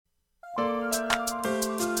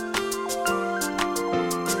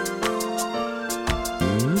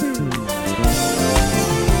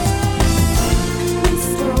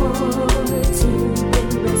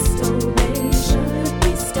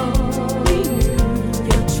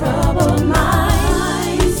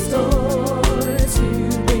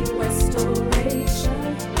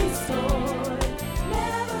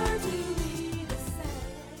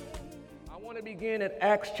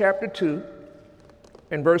Acts chapter 2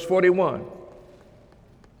 and verse 41.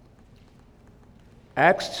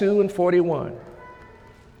 Acts 2 and 41.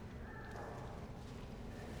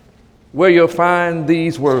 Where you'll find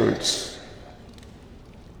these words.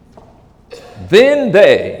 Then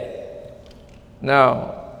they,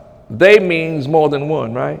 now they means more than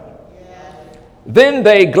one, right? Yeah. Then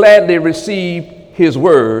they gladly received his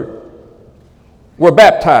word, were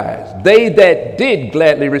baptized. They that did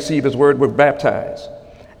gladly receive his word were baptized.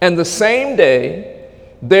 And the same day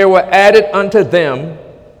there were added unto them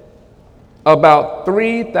about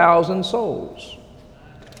 3,000 souls.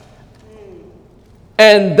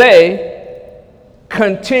 And they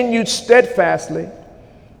continued steadfastly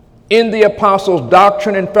in the apostles'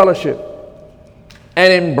 doctrine and fellowship,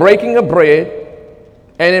 and in breaking of bread,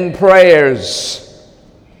 and in prayers.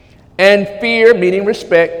 And fear, meaning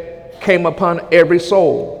respect, came upon every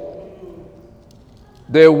soul,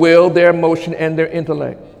 their will, their emotion, and their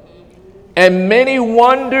intellect. And many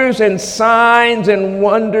wonders and signs and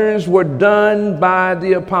wonders were done by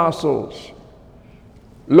the apostles.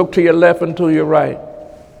 Look to your left and to your right.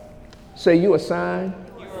 Say, you a sign,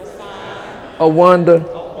 a wonder,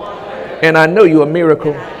 and I know you a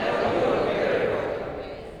miracle.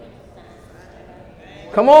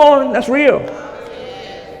 Come on, that's real.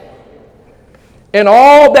 And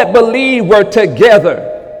all that believed were together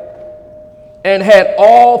and had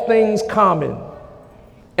all things common,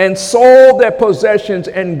 and sold their possessions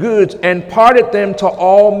and goods and parted them to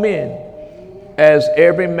all men as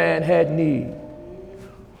every man had need.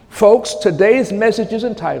 Folks, today's message is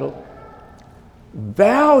entitled,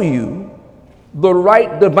 Value the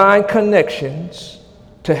Right Divine Connections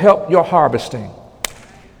to Help Your Harvesting.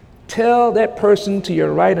 Tell that person to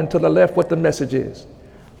your right and to the left what the message is.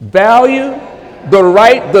 Value the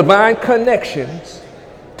right divine connections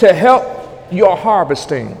to help your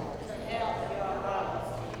harvesting.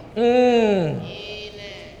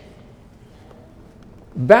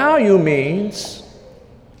 Value means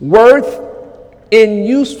worth in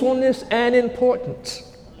usefulness and importance.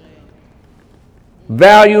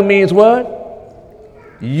 Value means what?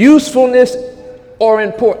 Usefulness or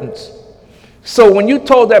importance. So when you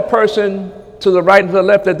told that person to the right and to the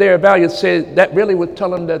left that they're valued, said that really would tell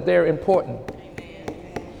them that they're important.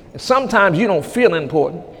 Sometimes you don't feel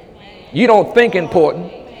important, you don't think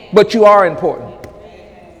important, but you are important.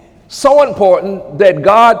 So important that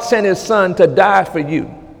God sent his son to die for you,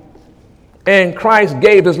 and Christ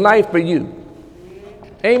gave his life for you.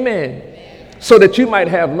 Amen. So that you might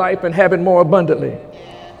have life and have it more abundantly.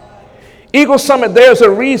 Eagle Summit, there's a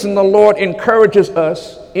reason the Lord encourages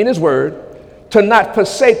us in his word to not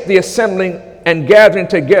forsake the assembling and gathering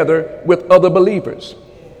together with other believers.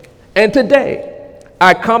 And today,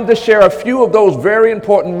 I come to share a few of those very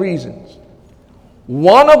important reasons.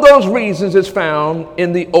 One of those reasons is found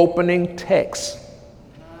in the opening text.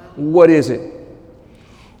 What is it?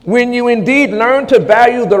 When you indeed learn to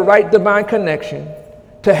value the right divine connection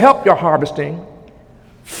to help your harvesting,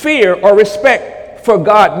 fear or respect for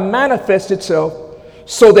God manifests itself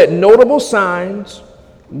so that notable signs,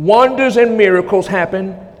 wonders, and miracles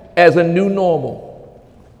happen as a new normal.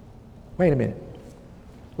 Wait a minute.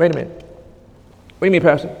 What do you mean,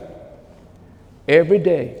 Pastor? Every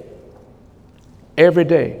day,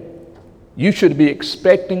 you should be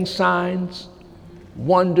expecting signs,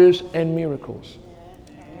 wonders, and miracles.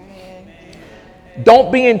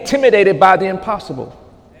 Don't be intimidated by the impossible.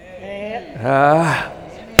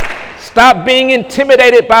 Stop being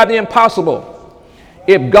intimidated by the impossible.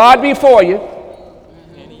 If God be for you,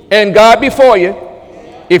 and God be for you,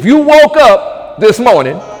 if you woke up this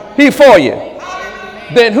morning, he for you,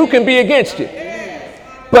 then who can be against you?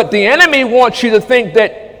 But the enemy wants you to think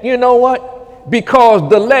that, you know what? Because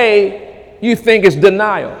delay, you think is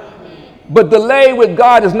denial. But delay with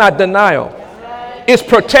God is not denial. It's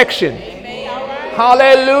protection.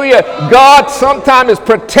 Hallelujah. God sometimes is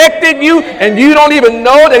protecting you and you don't even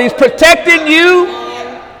know that he's protecting you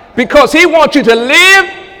because he wants you to live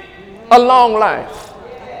a long life.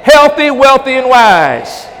 Healthy, wealthy, and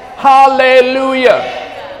wise. Hallelujah.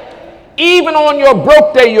 Even on your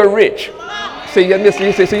broke day, you're rich. See, you missed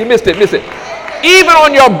it. Even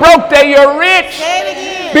on your broke day, you're rich.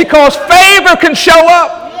 Because favor can show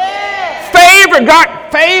up. Favor.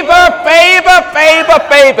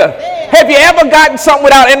 Have you ever gotten something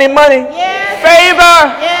without any money?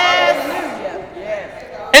 Favor.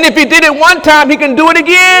 And if he did it one time, he can do it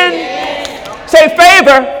again. Say,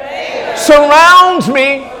 favor surrounds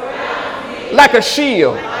me like a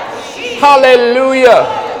shield. Hallelujah.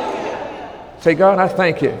 Say, God, I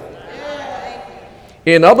thank you.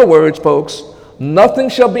 In other words, folks, Nothing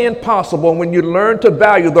shall be impossible when you learn to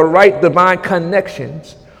value the right divine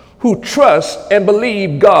connections who trust and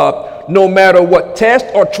believe God no matter what test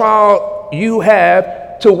or trial you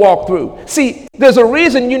have to walk through. See, there's a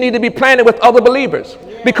reason you need to be planted with other believers,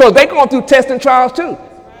 because they're going through tests and trials too.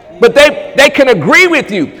 But they can agree with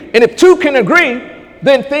you. And if two can agree,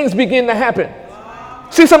 then things begin to happen.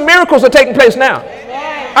 See, some miracles are taking place now.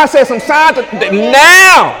 I said some signs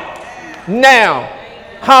now.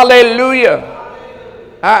 Hallelujah.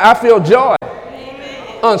 I feel joy,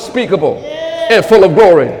 unspeakable and full of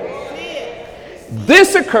glory.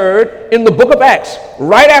 This occurred in the book of Acts,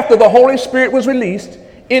 right after the Holy Spirit was released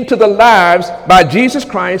into the lives by Jesus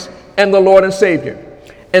Christ and the Lord and Savior.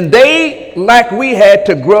 And they, like we had,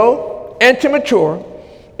 to grow and to mature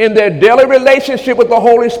in their daily relationship with the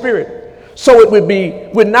Holy Spirit. So it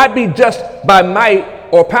would not be just by might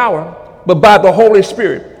or power, but by the Holy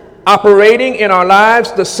Spirit, operating in our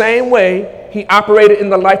lives the same way he operated in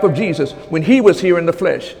the life of Jesus when he was here in the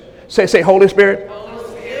flesh. Say, Holy Spirit,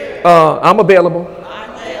 I'm available.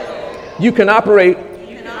 You can operate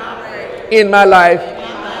in my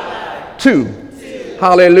life too.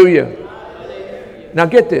 Hallelujah. Now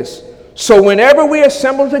get this. So whenever we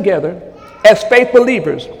assemble together as faith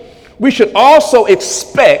believers, we should also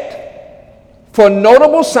expect for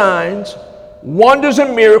notable signs, wonders,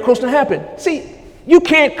 and miracles to happen. See, you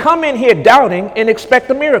can't come in here doubting and expect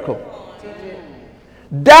a miracle.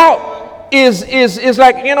 Doubt is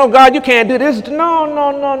like, God, you can't do this. No.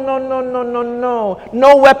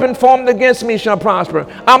 No weapon formed against me shall prosper.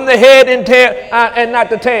 I'm the head and tail and not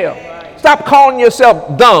the tail. Stop calling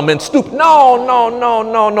yourself dumb and stupid.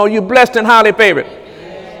 No. You're blessed and highly favored.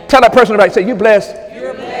 Tell that person about it. Say, you're blessed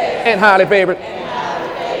and highly favored.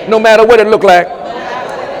 No matter what it look like,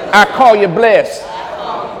 I call you blessed.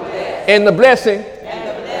 And the blessing,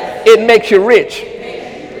 it makes you rich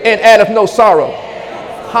and addeth no sorrow.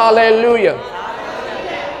 Hallelujah.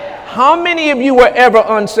 How many of you were ever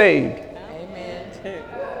unsaved?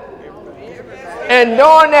 And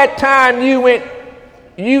during that time you went,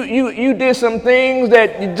 you did some things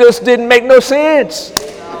that just didn't make no sense,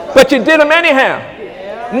 but you did them anyhow.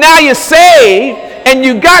 Now you're saved and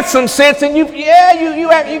you got some sense, and you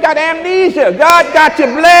got amnesia. God got you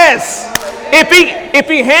blessed. If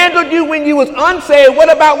he handled you when you was unsaved, what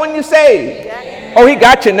about when you saved? Oh, he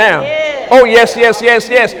got you now. Oh, yes.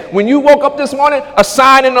 When you woke up this morning, a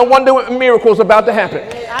sign and a wonder and miracles about to happen.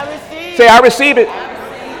 Say, I receive it.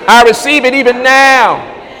 I receive it even now,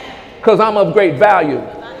 because I'm of great value.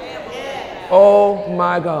 Oh,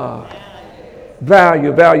 my God.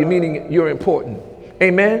 Value, meaning you're important.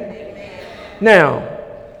 Amen? Now,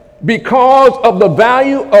 because of the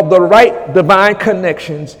value of the right divine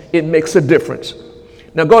connections, it makes a difference.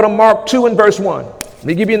 Now go to Mark 2 and verse 1. Let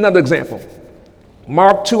me give you another example.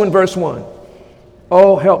 Mark 2 and verse 1.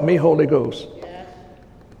 Oh, help me, Holy Ghost.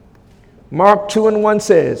 Mark 2 and 1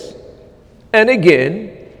 says, and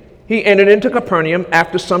again, he entered into Capernaum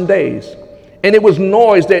after some days, and it was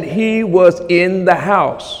noised that he was in the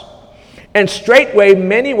house. And straightway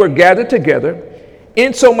many were gathered together,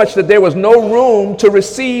 insomuch that there was no room to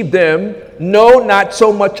receive them, no, not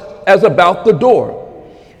so much as about the door.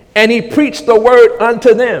 And he preached the word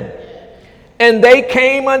unto them. And they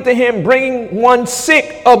came unto him, bringing one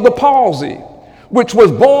sick of the palsy, which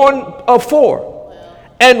was born of 4.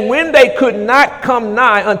 And when they could not come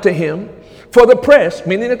nigh unto him for the press,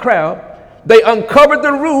 meaning the crowd, they uncovered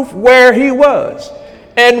the roof where he was.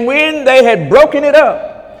 And when they had broken it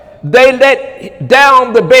up, they let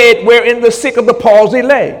down the bed wherein the sick of the palsy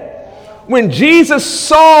lay. When Jesus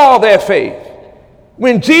saw their faith,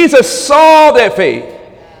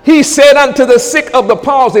 he said unto the sick of the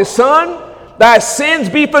palsy, son, thy sins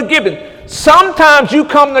be forgiven. Sometimes you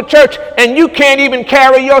come to church and you can't even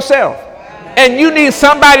carry yourself, and you need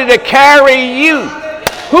somebody to carry you.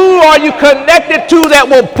 Who are you connected to that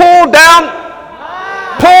will pull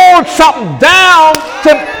something down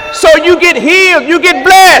so you get healed, you get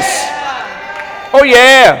blessed? Oh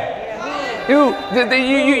yeah.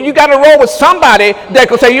 You got to roll with somebody that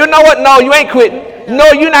can say, you know what? No, you ain't quitting.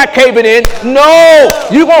 No, you're not caving in. No,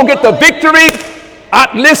 you're going to get the victory.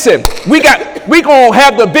 Listen, we going to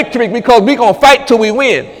have the victory because we going to fight till we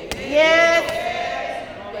win. Yes.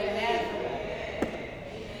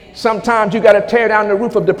 Sometimes you got to tear down the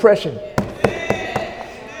roof of depression.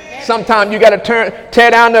 Sometimes you got to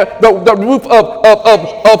tear down the roof of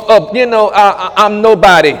I'm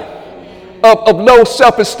nobody, of low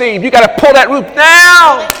self-esteem. You got to pull that roof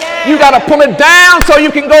down. You got to pull it down so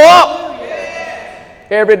you can go up.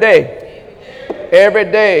 Every day,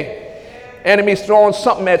 enemy's throwing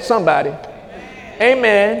something at somebody.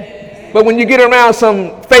 Amen. But when you get around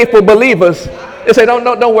some faithful believers, They say,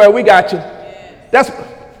 don't worry, we got you. That's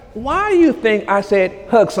why do you think I said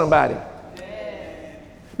hug somebody?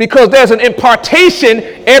 Because there's an impartation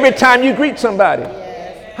every time you greet somebody.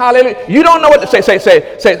 Hallelujah. You don't know what to say,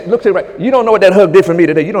 look to the right. You don't know what that hug did for me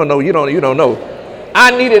today. You don't know. I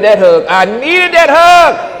needed that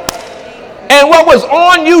hug. And what was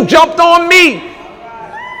on you jumped on me.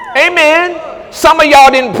 Amen. Some of y'all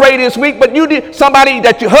didn't pray this week, but you did. Somebody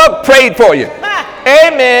that you hugged prayed for you.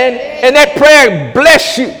 Amen. And that prayer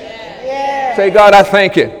bless you. Say, God, I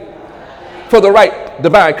thank you for the right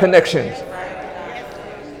divine connections.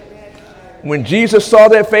 When Jesus saw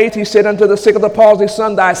their faith, he said unto the sick of the palsy,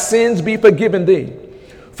 son, thy sins be forgiven thee.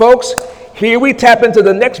 Folks, here we tap into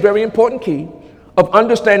the next very important key of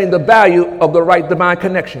understanding the value of the right divine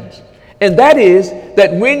connections. And that is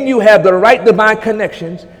that when you have the right divine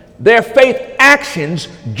connections, their faith actions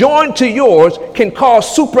joined to yours can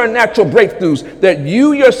cause supernatural breakthroughs that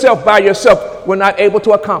you yourself by yourself were not able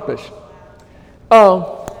to accomplish.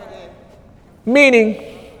 Meaning,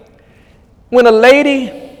 when a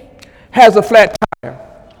lady has a flat tire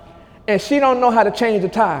and she don't know how to change the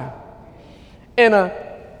tire, and a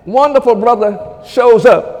wonderful brother shows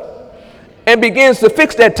up and begins to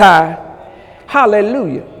fix that tire,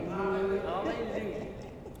 hallelujah.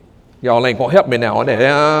 Y'all ain't gonna help me now on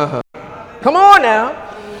that. Come on now.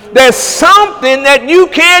 There's something that you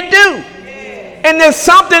can't do, and there's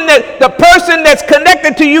something that the person that's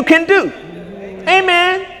connected to you can do.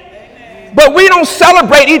 Amen. But we don't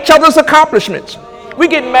celebrate each other's accomplishments. We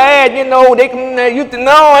get mad, they can,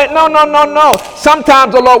 no.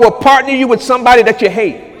 Sometimes the Lord will partner you with somebody that you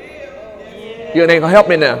hate. You ain't gonna help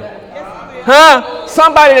me now.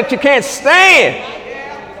 Somebody that you can't stand.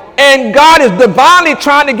 And God is divinely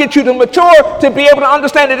trying to get you to mature to be able to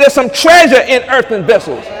understand that there's some treasure in earthen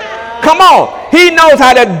vessels. Come on. He knows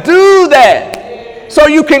how to do that. So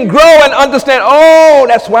you can grow and understand,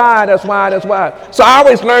 that's why. So I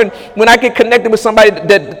always learn when I get connected with somebody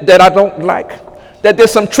that I don't like, that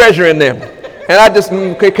there's some treasure in them. And I just,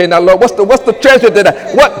 okay, now Lord, what's the treasure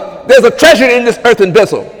there's a treasure in this earthen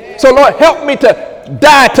vessel. So Lord, help me to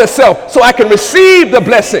die to self so I can receive the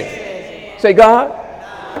blessing. Say, God,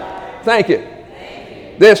 thank you.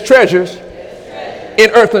 There's treasures in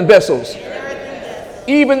earthen vessels,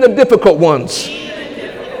 even the difficult ones.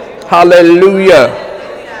 Hallelujah.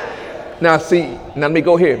 Now let me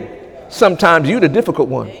go here. Sometimes you the difficult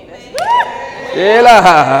one.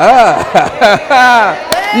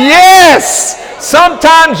 Yes,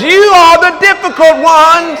 sometimes you are the difficult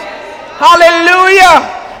ones.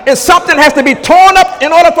 Hallelujah. And something has to be torn up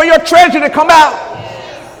in order for your treasure to come out.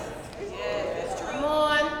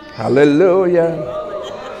 Hallelujah.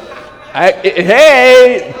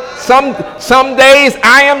 Some days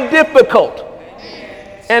I am difficult,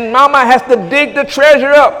 and mama has to dig the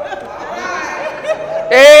treasure up.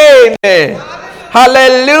 Amen.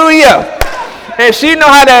 Hallelujah. And she know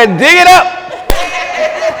how to dig it up.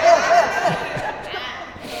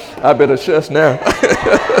 I better shush now.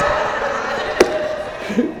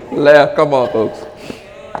 Laugh. Come on, folks.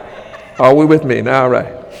 Are we with me? Now, all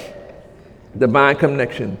right. Divine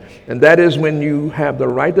connection. And that is when you have the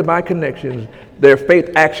right divine connections, their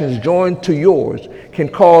faith actions joined to yours can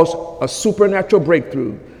cause a supernatural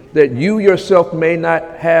breakthrough that you yourself may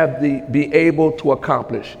not be able to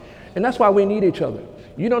accomplish. And that's why we need each other.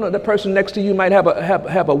 You don't know, the person next to you might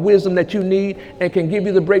have a wisdom that you need and can give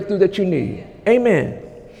you the breakthrough that you need. Amen.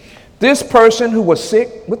 This person who was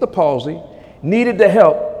sick with the palsy needed the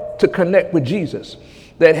help to connect with Jesus.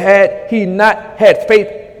 That had he not had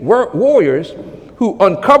faith warriors who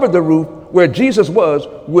uncovered the roof where Jesus was,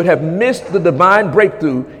 would have missed the divine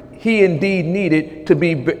breakthrough he indeed needed to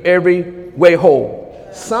be every way whole.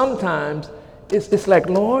 Sometimes it's like,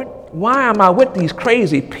 Lord, why am I with these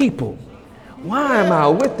crazy people? Why am I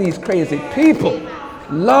with these crazy people?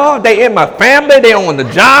 Lord, they in my family, they on the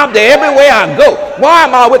job, they everywhere I go. Why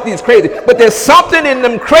am I with these crazy? But there's something in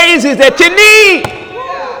them crazies that you need.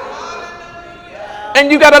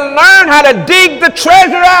 And you got to learn how to dig the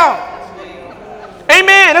treasure out.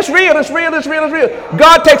 Amen. It's real.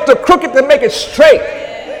 God takes the crooked to make it straight.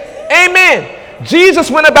 Amen. Jesus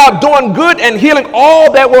went about doing good and healing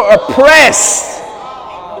all that were oppressed.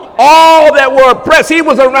 All that were oppressed. He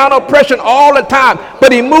was around oppression all the time,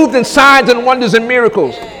 but he moved in signs and wonders and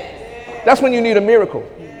miracles. That's when you need a miracle.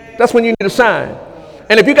 That's when you need a sign.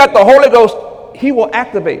 And if you got the Holy Ghost, he will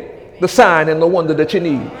activate the sign and the wonder that you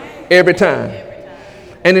need every time.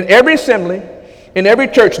 And in every assembly, in every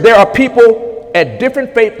church, there are people at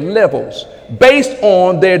different faith levels based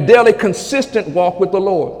on their daily consistent walk with the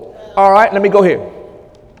Lord. All right, let me go here.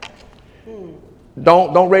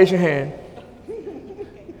 Don't raise your hand.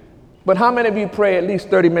 But how many of you pray at least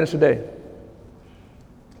 30 minutes a day?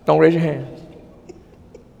 Don't raise your hand.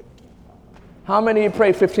 How many of you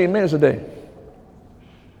pray 15 minutes a day?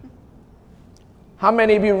 How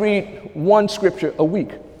many of you read one scripture a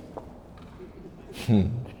week?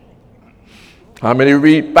 How many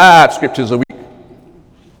read 5 scriptures a week?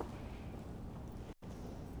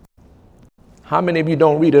 How many of you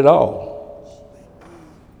don't read at all?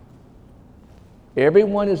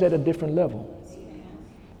 Everyone is at a different level.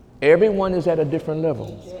 Everyone is at a different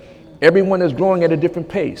level. Everyone is growing at a different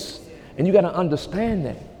pace. And you got to understand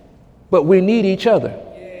that. But we need each other.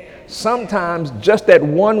 Sometimes just that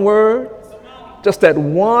one word, just that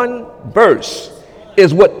one verse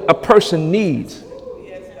is what a person needs.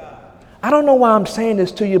 I don't know why I'm saying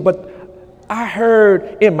this to you, but I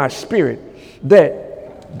heard in my spirit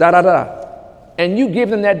that da-da-da. And you give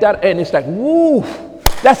them that da, and it's like, woo,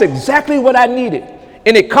 that's exactly what I needed.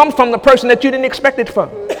 And it comes from the person that you didn't expect it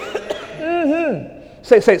from.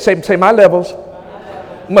 Say, my levels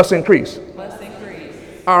must increase.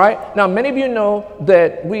 All right. Now, many of you know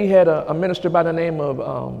that we had a minister by the name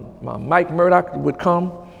of Mike Murdoch would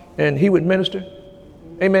come and he would minister.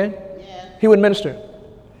 Amen. Yeah. He would minister.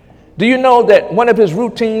 Do you know that one of his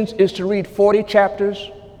routines is to read 40 chapters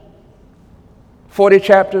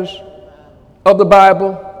of the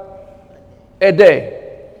Bible a day?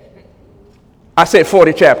 I said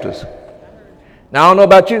 40 chapters. Now, I don't know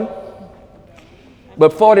about you,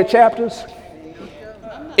 but 40 chapters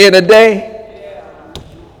in a day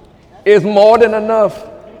is more than enough.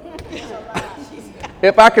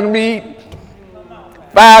 If I can read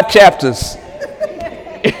 5 chapters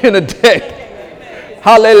in a day.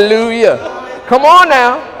 Hallelujah. Come on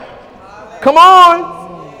now. Come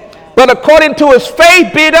on. But according to his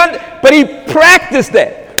faith be done, but he practiced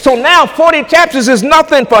that. So now 40 chapters is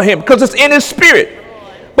nothing for him because it's in his spirit.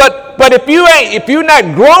 But if you're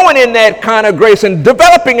not growing in that kind of grace and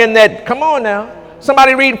developing in that, come on now.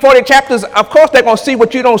 Somebody reading 40 chapters, of course they're going to see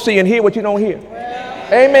what you don't see and hear what you don't hear.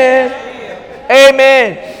 Amen.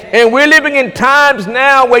 Amen. And we're living in times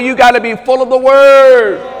now where you got to be full of the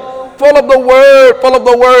word. Full of the word, full of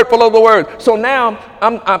the word, full of the word. So now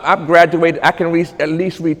I've graduated. I can at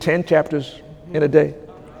least read 10 chapters in a day.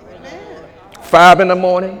 5 in the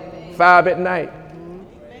morning, 5 at night.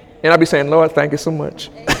 And I'll be saying, Lord, thank you so much.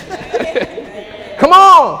 Come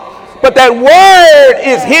on. But that word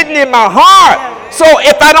is hidden in my heart. So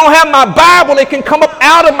if I don't have my Bible, it can come up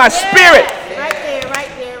out of my spirit. Right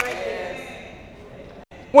there.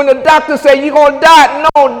 When the doctor say you're going to die,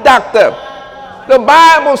 no, doctor. The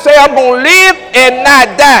Bible says I'm going to live and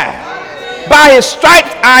not die. By his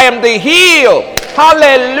stripes I am the healed.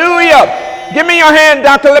 Hallelujah. Give me your hand,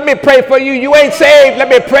 doctor. Let me pray for you. You ain't saved. Let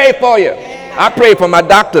me pray for you. I pray for my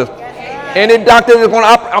doctor. Any doctor is going to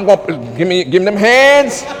I'm going to give me them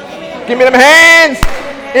hands. Give me them hands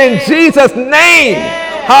in Jesus' name.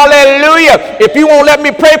 Hallelujah. If you won't let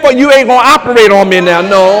me pray for you, ain't going to operate on me now.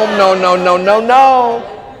 No.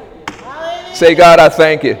 Say, God, I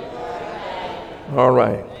thank you. All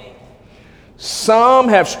right. Some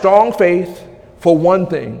have strong faith for one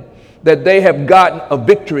thing that they have gotten a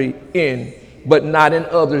victory in, but not in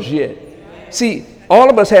others yet. See, all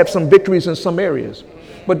of us have some victories in some areas,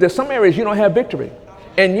 but there's some areas you don't have victory.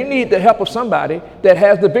 And you need the help of somebody that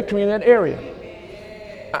has the victory in that area.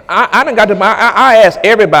 I ask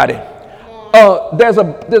everybody. There's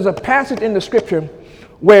a passage in the scripture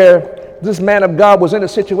where this man of God was in a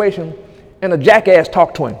situation and a jackass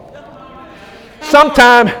talked to him.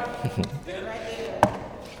 Sometimes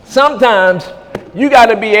you got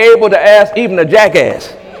to be able to ask even a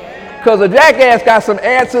jackass, because a jackass got some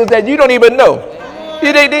answers that you don't even know.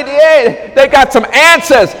 They got some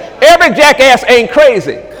answers. Every jackass ain't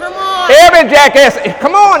crazy. Come on. Every jackass,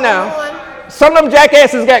 come on now. Come on. Some of them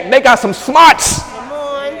jackasses got some smarts. Come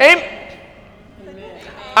on.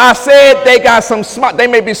 I said they got some smart. They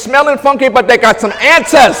may be smelling funky, but they got some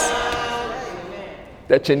answers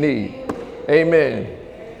that you need. Amen.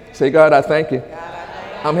 Say, God, I thank you.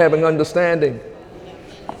 I'm having understanding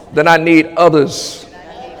that I need others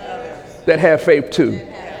that have faith too.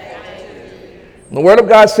 The Word of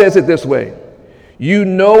God says it this way. You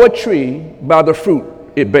know a tree by the fruit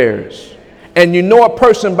it bears. And you know a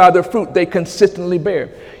person by the fruit they consistently bear.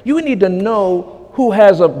 You need to know who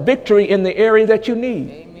has a victory in the area that you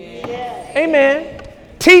need. Amen. Amen.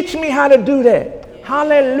 Teach me how to do that.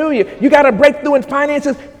 Hallelujah. You got a breakthrough in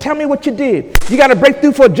finances? Tell me what you did. You got a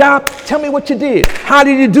breakthrough for a job? Tell me what you did. How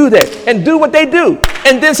did you do that? And do what they do.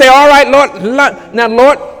 And then say, all right, Lord,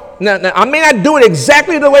 now, I may not do it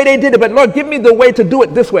exactly the way they did it, but Lord, give me the way to do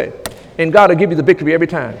it this way. And God will give you the victory every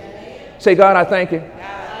time. Say, God, I thank you.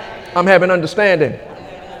 I'm having understanding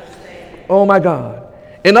Oh my God.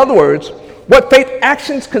 In other words, what faith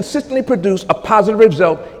actions consistently produce a positive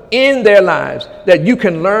result in their lives that you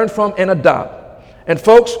can learn from and adopt. And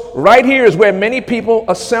folks, right here is where many people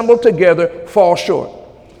assembled together fall short.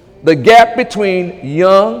 The gap between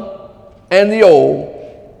young and the old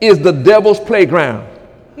is the devil's playground.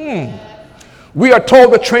 We are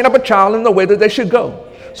told to train up a child in the way that they should go,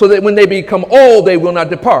 so that when they become old, they will not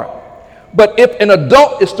depart. But if an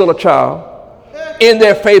adult is still a child in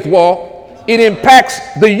their faith walk, it impacts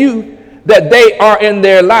the youth that they are in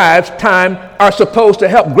their lives time are supposed to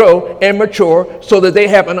help grow and mature so that they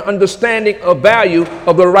have an understanding of value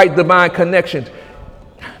of the right divine connections.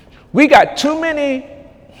 We got too many,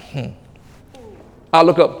 I'll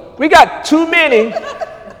look up. We got too many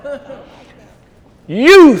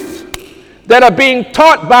youth that are being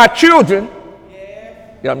taught by children.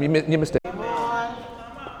 Yeah, you missed it.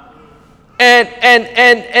 And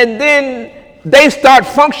then they start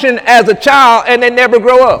functioning as a child and they never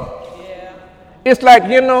grow up. It's like,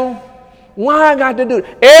 why I got to do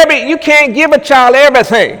it? You can't give a child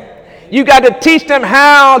everything. You got to teach them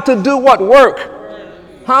how to do what work.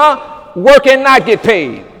 Work and not get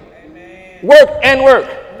paid. Work and work.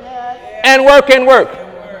 And work and work.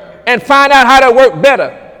 And find out how to work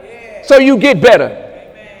better so you get better.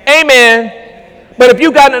 Amen. But if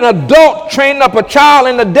you got an adult training up a child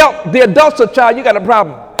and the adult's a child, you got a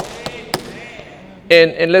problem.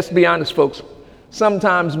 And let's be honest, folks.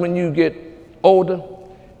 Sometimes when you get older,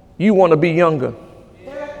 you want to be younger.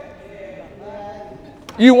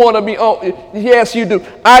 You want to be yes, you do.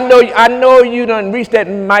 I know you done reached that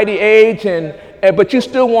mighty age, but you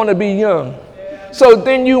still want to be young. So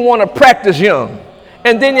then you want to practice young.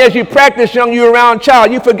 And then as you practice young, you're around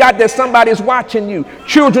child. You forgot that somebody's watching you.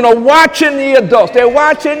 Children are watching the adults. They're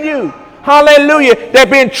watching you. Hallelujah. They're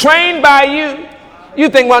being trained by you. You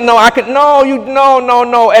think, well, no, I can.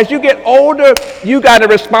 No. As you get older, you got a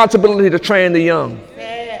responsibility to train the young.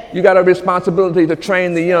 You got a responsibility to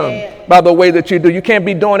train the young by the way that you do. You can't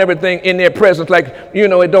be doing everything in their presence like,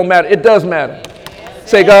 it don't matter. It does matter.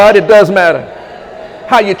 Say, God, it does matter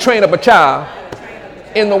how you train up a child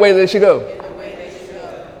in the way that they should go.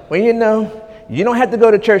 Well, you don't have to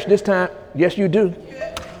go to church this time. Yes, you do.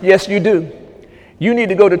 Yes, you do. You need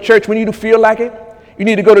to go to church when you feel like it. You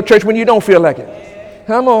need to go to church when you don't feel like it.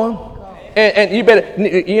 Come on. And you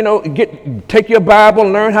better, take your Bible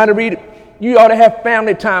and learn how to read it. You ought to have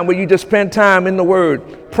family time where you just spend time in the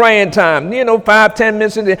Word, praying time, 5-10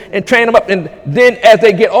 minutes, and train them up. And then as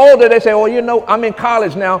they get older, they say, I'm in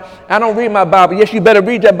college now. I don't read my Bible. Yes, you better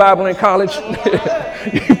read that Bible in college.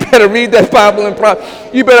 You better read that Bible in college.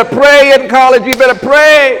 You better pray in college. You better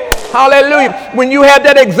pray. Hallelujah. When you have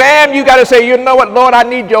that exam, you got to say, what, Lord, I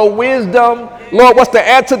need your wisdom. Lord, what's the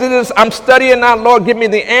answer to this? I'm studying now. Lord, give me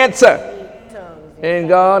the answer. And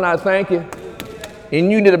God, I thank you. And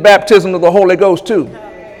you need a baptism of the Holy Ghost too.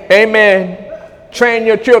 Amen. Train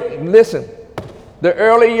your children. Listen, the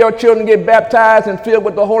earlier your children get baptized and filled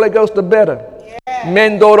with the Holy Ghost, the better.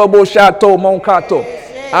 Mendoro boshato monkato.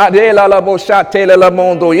 I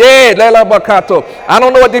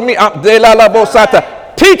don't know what they mean.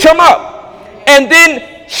 Teach them up and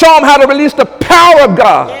then show them how to release the power of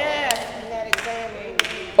God.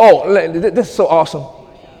 Oh, this is so awesome.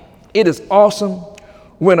 It is awesome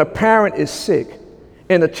when a parent is sick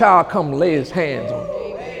and the child come lay his hands on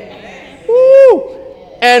him. Woo!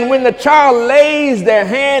 And when the child lays their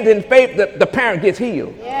hands in faith, the parent gets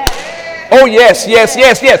healed. Oh, yes.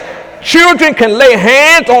 Children can lay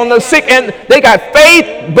hands on the sick and they got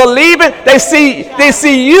faith, believing. They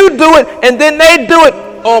see you do it and then they do it.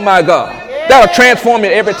 Oh, my God. That'll transform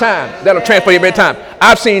it every time.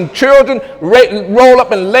 I've seen children roll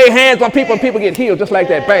up and lay hands on people and people get healed just like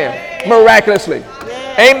that. Bam. Miraculously.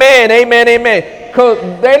 Amen. Because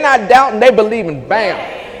they're not doubting, they believing. Bam.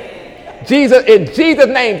 In Jesus'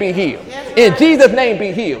 name be healed. In Jesus' name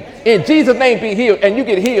be healed. In Jesus' name be healed. And you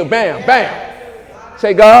get healed. Bam.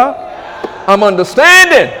 Say, God, I'm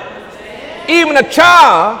understanding. Even a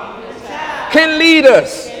child can lead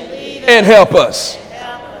us and help us.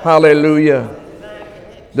 Hallelujah.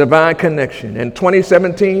 Divine connection. In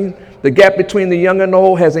 2017, the gap between the young and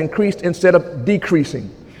old has increased instead of decreasing.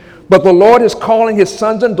 But the Lord is calling his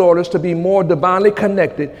sons and daughters to be more divinely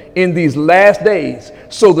connected in these last days.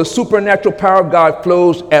 So the supernatural power of God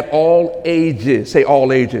flows at all ages. Say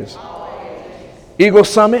all ages. Eagle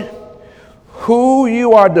Summit, who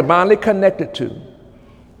you are divinely connected to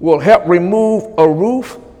will help remove a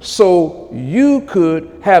roof so you could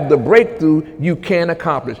have the breakthrough you can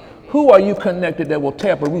accomplish. Who are you connected that will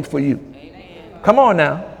tap a roof for you? Amen. Come on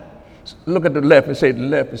now. Look at the left and say,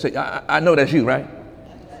 I know that's you, right?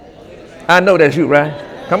 I know that's you, right?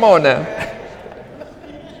 Come on now.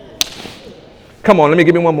 Come on, let me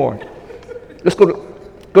give you one more. Let's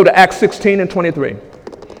go to Acts 16 and 23.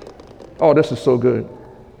 Oh, this is so good.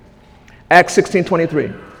 Acts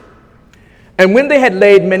 16:23. And when they had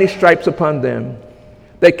laid many stripes upon them,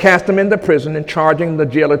 they cast them into prison, and charging the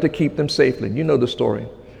jailer to keep them safely. You know the story.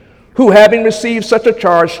 Who, having received such a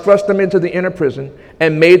charge, thrust them into the inner prison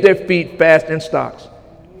and made their feet fast in stocks.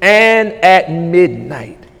 And at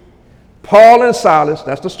midnight, Paul and Silas,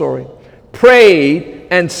 that's the story, prayed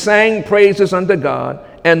and sang praises unto God,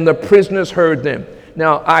 and the prisoners heard them.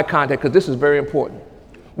 Now, eye contact, because this is very important.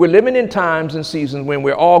 We're living in times and seasons when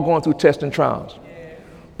we're all going through tests and trials.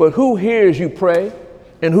 But who hears you pray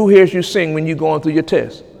and who hears you sing when you're going through your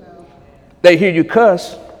test? They hear you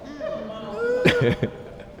cuss.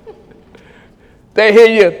 They hear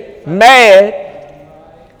you mad.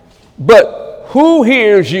 But who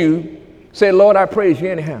hears you say, Lord, I praise you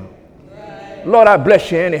anyhow. Lord, I bless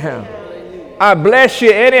you anyhow. I bless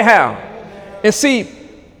you anyhow. And see,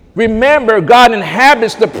 remember, God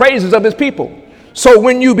inhabits the praises of his people. So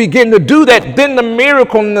when you begin to do that, then the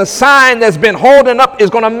miracle and the sign that's been holding up is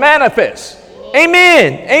going to manifest.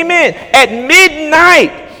 Amen. Amen. At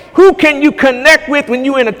midnight, who can you connect with when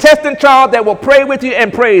you're in a testing trial that will pray with you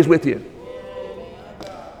and praise with you?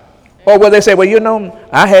 Or will they say, well, you know,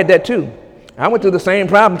 I had that too. I went through the same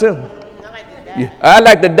problem too. I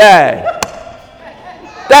like to die.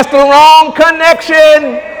 That's the wrong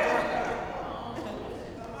connection.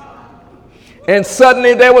 And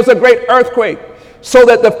suddenly there was a great earthquake, so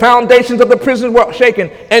that the foundations of the prison were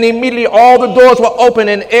shaken, and immediately all the doors were open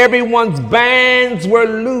and everyone's bands were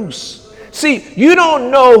loose. See, you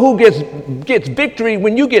don't know who gets victory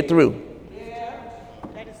when you get through.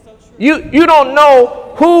 You don't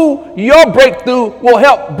know who your breakthrough will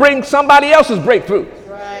help bring somebody else's breakthrough.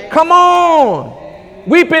 Come on.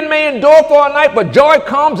 Weeping may endure for a night, but joy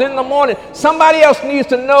comes in the morning. Somebody else needs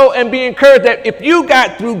to know and be encouraged that if you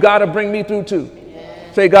got through, God will bring me through too.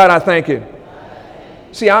 Say, God, I thank you.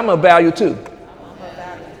 See, I'm of value too.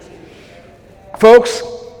 Folks,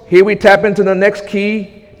 here we tap into the next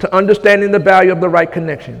key to understanding the value of the right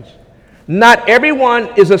connections. Not everyone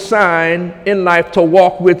is assigned in life to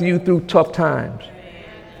walk with you through tough times.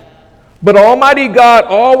 But Almighty God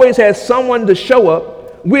always has someone to show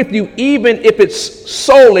up with you, even if it's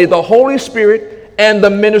solely the Holy Spirit and the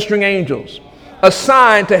ministering angels,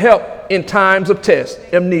 assigned to help in times of test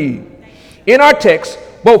and need. In our text,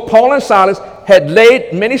 both Paul and Silas had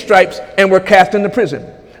laid many stripes and were cast into prison.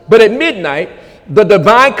 But at midnight, the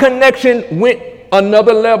divine connection went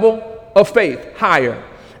another level of faith, higher,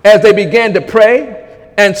 as they began to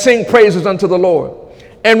pray and sing praises unto the Lord.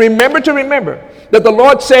 And remember that the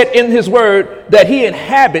Lord said in his word that he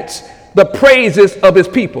inhabits the praises of his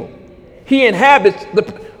people. He inhabits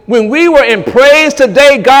when we were in praise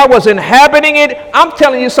today, God was inhabiting it. I'm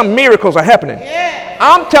telling you, some miracles are happening. Yeah.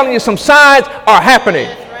 I'm telling you, some signs are happening.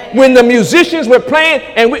 Right. When the musicians were playing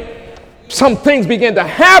and some things began to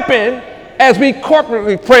happen as we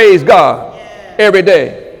corporately praise God every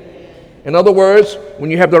day. In other words,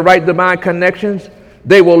 when you have the right divine connections,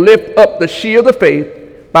 they will lift up the shield of faith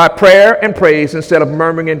by prayer and praise instead of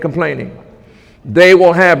murmuring and complaining. They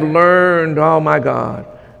will have learned, oh my God,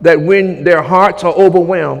 that when their hearts are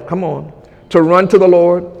overwhelmed, come on, to run to the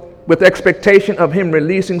Lord with expectation of him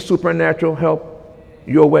releasing supernatural help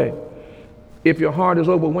your way. If your heart is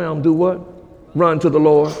overwhelmed, do what? Run to the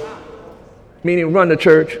Lord. Meaning run to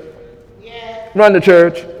church. Run to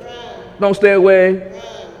church. Don't stay away.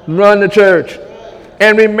 Run to church.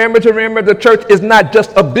 And remember the church is not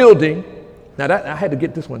just a building. Now I had to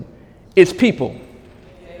get this one. It's people.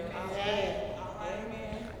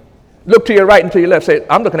 Look to your right and to your left. Say,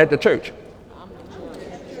 I'm looking at the church.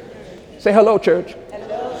 Say, hello, church.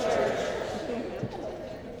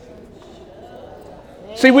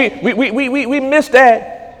 See, we miss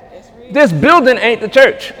that. This building ain't the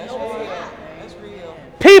church.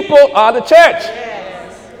 People are the church.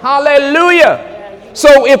 Hallelujah.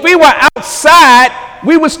 So if we were outside,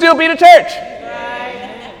 we would still be the church.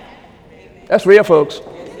 That's real, folks.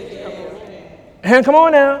 And come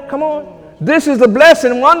on now, come on. This is a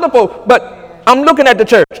blessing, wonderful, but I'm looking at the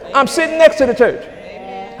church. I'm sitting next to the church.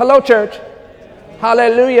 Hello, church.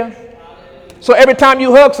 Hallelujah. So every time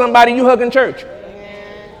you hug somebody, you hugging church.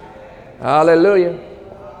 Hallelujah.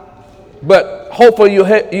 But hopefully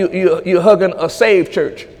you're hugging a saved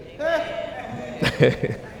church.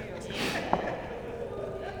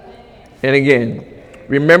 And again,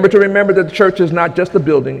 remember that the church is not just a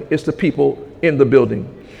building, it's the people in the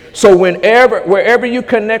building. So wherever you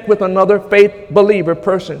connect with another faith believer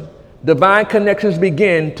person, divine connections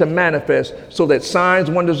begin to manifest so that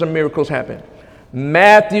signs, wonders, and miracles happen.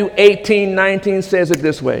 Matthew 18:19 says it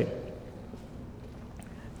this way.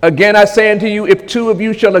 Again, I say unto you, if two of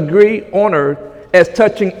you shall agree on earth as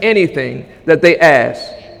touching anything that they ask,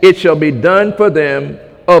 it shall be done for them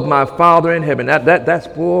of my Father in heaven. That's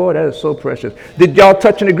boy, that is so precious. Did y'all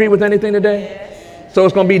touch and agree with anything today? Yes. So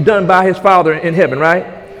it's going to be done by his Father in heaven, right?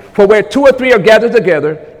 For where two or three are gathered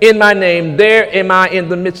together in my name, there am I in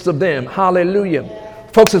the midst of them. Hallelujah.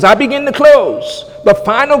 Folks, as I begin to close, the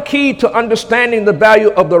final key to understanding the value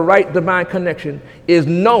of the right divine connection is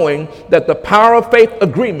knowing that the power of faith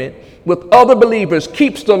agreement with other believers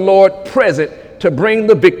keeps the Lord present to bring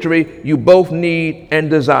the victory you both need and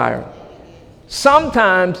desire.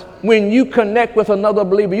 Sometimes when you connect with another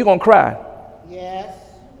believer, you're going to cry. Yes.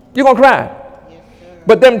 You're going to cry. Yes, sir.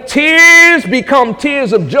 But them tears become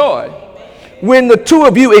tears of joy when the two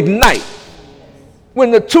of you ignite.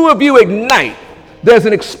 When the two of you ignite, there's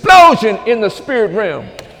an explosion in the spirit realm.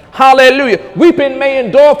 Hallelujah. Weeping may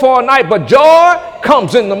endure for a night, but joy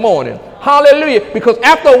comes in the morning. Hallelujah. Because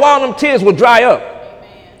after a while, them tears will dry up.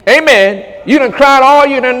 Amen. You done cried all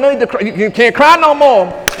you done need to cry. You can't cry no more.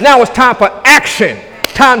 Now it's time for action.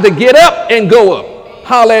 Time to get up and go up.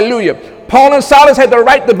 Hallelujah. Paul and Silas had the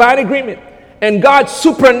right divine agreement, and God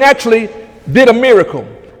supernaturally did a miracle.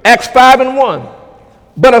 Acts 5:1.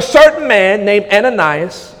 But a certain man named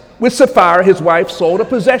Ananias, with Sapphira, his wife, sold a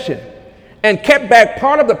possession and kept back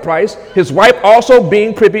part of the price, his wife also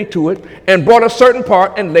being privy to it, and brought a certain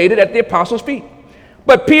part and laid it at the apostles' feet.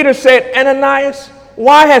 But Peter said, Ananias,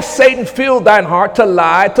 why has Satan filled thine heart to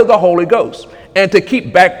lie to the Holy Ghost and to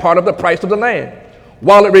keep back part of the price of the land?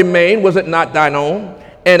 While it remained, was it not thine own?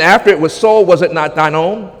 And after it was sold, was it not thine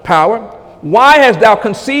own power? Why hast thou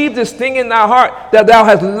conceived this thing in thy heart, that thou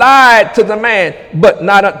hast lied to the man, but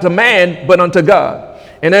not unto man, but unto God?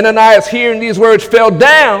 And Ananias, hearing these words, fell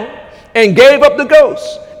down and gave up the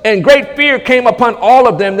ghost. And great fear came upon all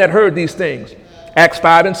of them that heard these things. Acts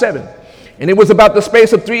 5:7. And it was about the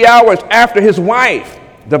space of 3 hours after his wife,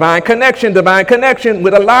 divine connection,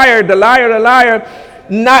 with the liar,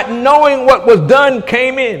 not knowing what was done,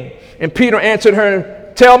 came in. And Peter answered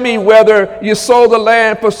her, tell me whether you sold the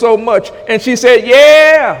land for so much. And she said,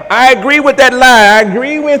 yeah, I agree with that lie. I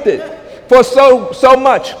agree with it for so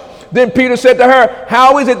much. Then Peter said to her,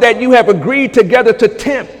 how is it that you have agreed together to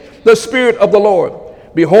tempt the Spirit of the Lord?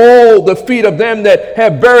 Behold, the feet of them that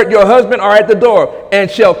have buried your husband are at the door,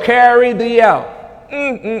 and shall carry thee out.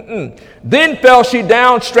 Then fell she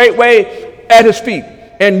down straightway at his feet,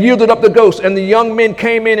 and yielded up the ghost. And the young men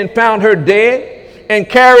came in and found her dead, and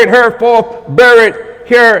carried her forth, buried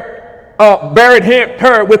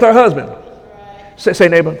her with her husband. Say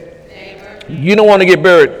neighbor. You don't want to get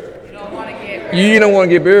buried. You don't want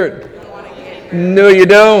to get buried. No, you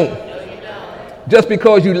don't. Just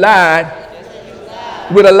because you lied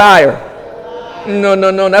with a liar.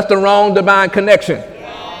 No. That's the wrong divine connection.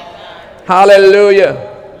 Hallelujah.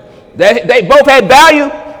 They both had value,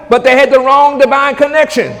 but they had the wrong divine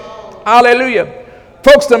connection. Hallelujah.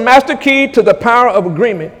 Folks, the master key to the power of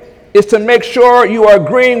agreement is to make sure you are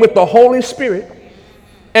agreeing with the Holy Spirit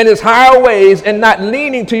and his higher ways, and not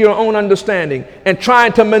leaning to your own understanding and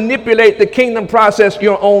trying to manipulate the kingdom process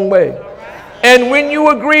your own way. And when you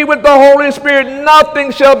agree with the Holy Spirit, nothing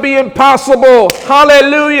shall be impossible.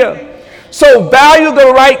 Hallelujah. So value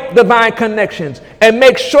the right divine connections and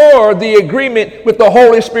make sure the agreement with the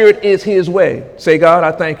Holy Spirit is his way. Say, God,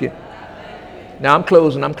 I thank you. Now I'm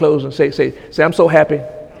closing. Say, I'm so happy.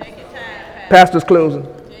 Pastor's closing.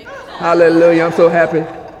 Hallelujah. I'm so happy.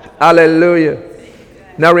 Hallelujah.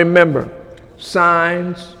 Now remember,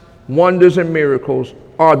 signs, wonders, and miracles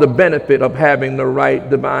are the benefit of having the right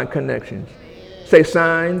divine connections. Say,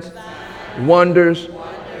 signs, wonders,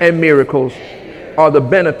 and miracles are the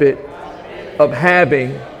benefit of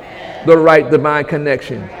having the right divine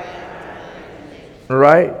connection. All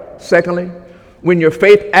right? Secondly, when your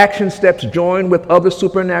faith action steps join with other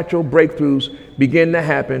supernatural breakthroughs begin to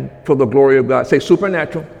happen for the glory of God. Say,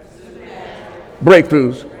 supernatural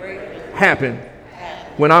breakthroughs happen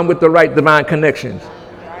when I'm with the right divine connections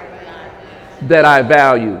that I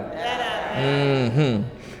value. And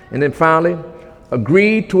then finally,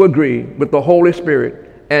 agree to agree with the Holy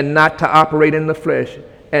Spirit and not to operate in the flesh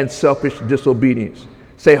and selfish disobedience.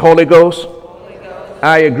 Say, Holy Ghost,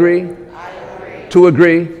 I agree to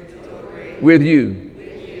agree with you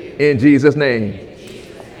in Jesus' name.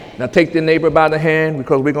 Now take the neighbor by the hand,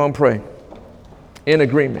 because we're going to pray in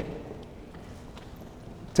agreement.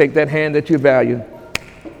 Take that hand that you value.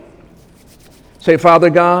 Say, Father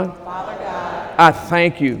God, I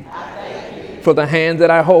thank you for the hand that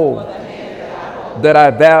I hold, that I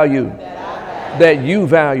value, that you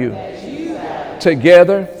value.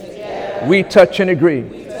 Together, we touch and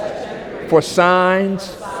agree for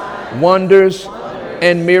signs, wonders,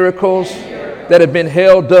 and miracles that have been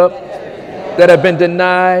held up, that have been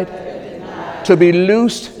denied, to be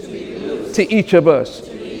loosed to each of us.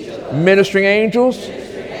 Ministering angels,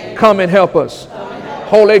 come and help us.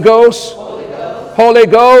 Holy Ghost, Holy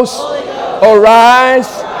Ghost, arise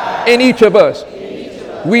in each of us.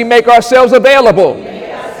 We make ourselves available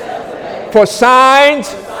for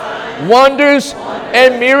signs, wonders,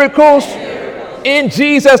 and miracles in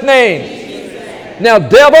Jesus' name. Now,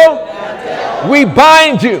 devil, we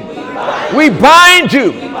bind you. We bind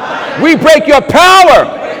you. We break your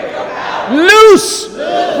power. Loose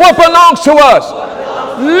what belongs to us.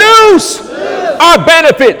 Loose our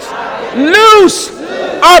benefits. Loose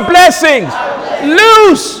our blessings.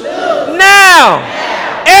 Loose now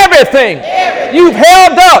everything you've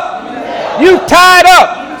held up, you've tied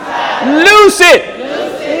up. Loose it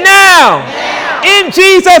now in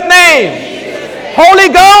Jesus' name. Holy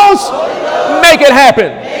Ghost, make it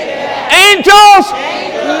happen. Angels,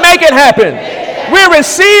 make it happen. We're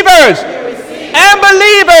receivers and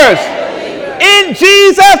believers in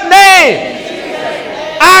Jesus' name.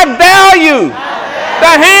 I value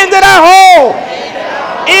the hand that I hold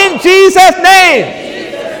in Jesus' name.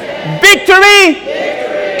 Victory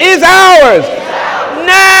is ours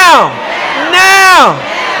now, now,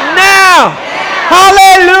 now.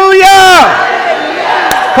 Hallelujah.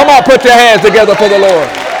 Come on, put your hands together for the Lord.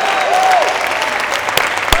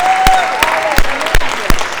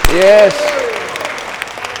 Yes.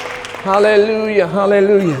 Hallelujah,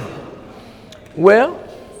 hallelujah. Well,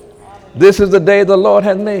 this is the day the Lord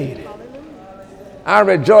has made. I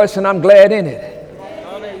rejoice and I'm glad in it.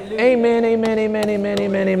 Amen, amen, amen, amen,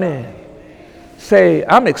 amen, amen. Say,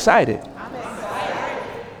 I'm excited.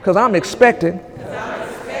 Because I'm expecting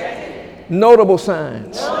notable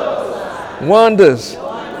signs, wonders,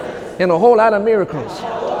 and a whole lot of miracles.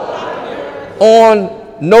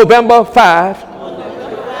 On November 5,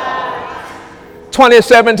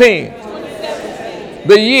 2017,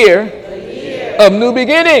 the year of new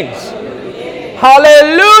beginnings.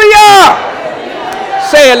 Hallelujah!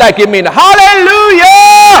 Say it like you mean it.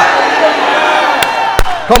 Hallelujah!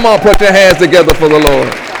 Come on, put your hands together for the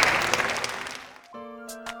Lord.